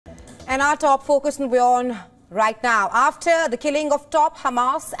And our top focus will be on right now. After the killing of top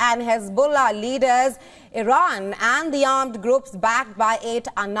Hamas and Hezbollah leaders, Iran and the armed groups backed by it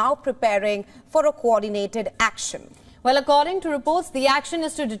are now preparing for a coordinated action. Well, according to reports, the action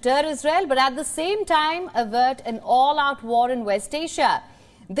is to deter Israel, but at the same time avert an all-out war in West Asia.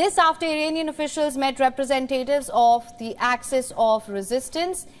 This after Iranian officials met representatives of the Axis of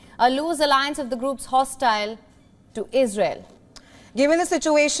Resistance, a loose alliance of the groups hostile to Israel. Given the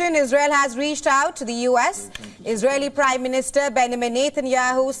situation, Israel has reached out to the U.S. Israeli Prime Minister Benjamin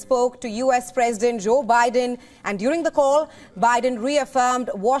Netanyahu spoke to U.S. President Joe Biden, and during the call, Biden reaffirmed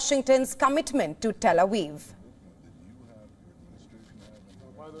Washington's commitment to Tel Aviv.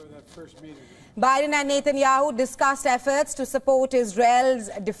 Biden and Netanyahu discussed efforts to support Israel's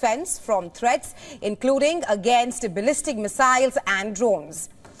defense from threats, including against ballistic missiles and drones.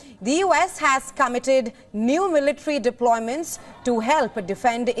 The U.S. has committed new military deployments to help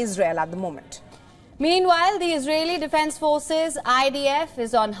defend Israel at the moment. Meanwhile, the Israeli Defense Forces, IDF,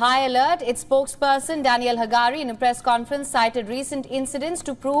 is on high alert. Its spokesperson, Daniel Hagari, in a press conference, cited recent incidents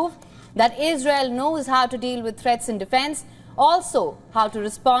to prove that Israel knows how to deal with threats in defense, also how to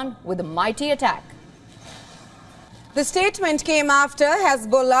respond with a mighty attack. The statement came after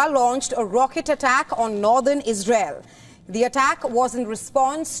Hezbollah launched a rocket attack on northern Israel. The attack was in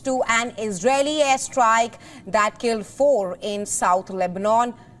response to an Israeli airstrike that killed 4 in South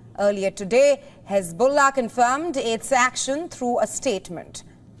Lebanon. Earlier today, Hezbollah confirmed its action through a statement.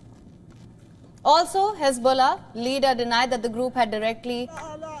 Also, Hezbollah leader denied that the group had directly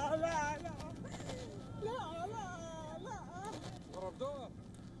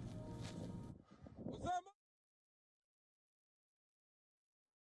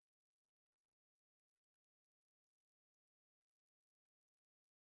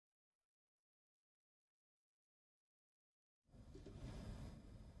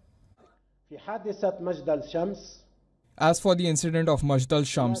As for the incident of Majd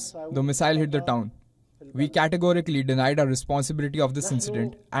al-Shams, the missile hit the town. We categorically denied our responsibility of this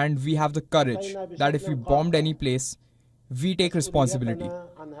incident, and we have the courage that if we bombed any place, we take responsibility,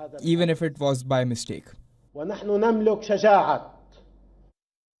 even if it was by mistake.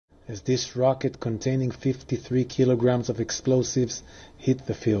 As this rocket containing 53 kilograms of explosives hit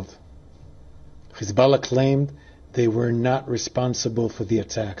the field. Hezbollah claimed they were not responsible for the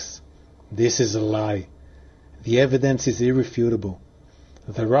attacks. This is a lie. The evidence is irrefutable.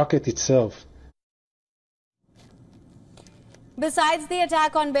 The rocket itself. Besides the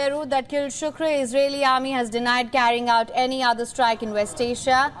attack on Beirut that killed Shukra, Israeli army has denied carrying out any other strike in West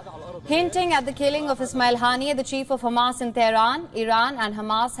Asia, hinting at the killing of Ismail Haniyeh, the chief of Hamas in Tehran. Iran and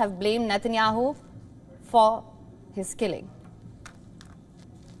Hamas have blamed Netanyahu for his killing.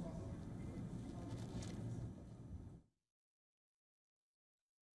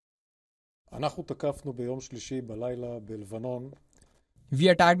 We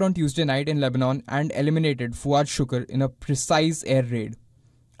attacked on Tuesday night in Lebanon and eliminated Fuad Shukr in a precise air raid.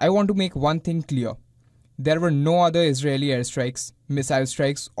 I want to make one thing clear. There were no other Israeli airstrikes, missile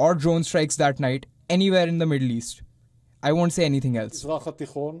strikes or drone strikes that night anywhere in the Middle East. I won't say anything else.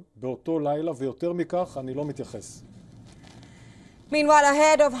 Meanwhile,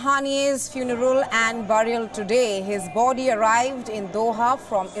 ahead of Haniyeh's funeral and burial today, his body arrived in Doha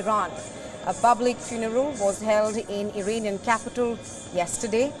from Iran. A public funeral was held in Iranian capital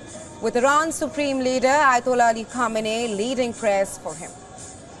yesterday, with Iran's supreme leader Ayatollah Ali Khamenei leading prayers for him.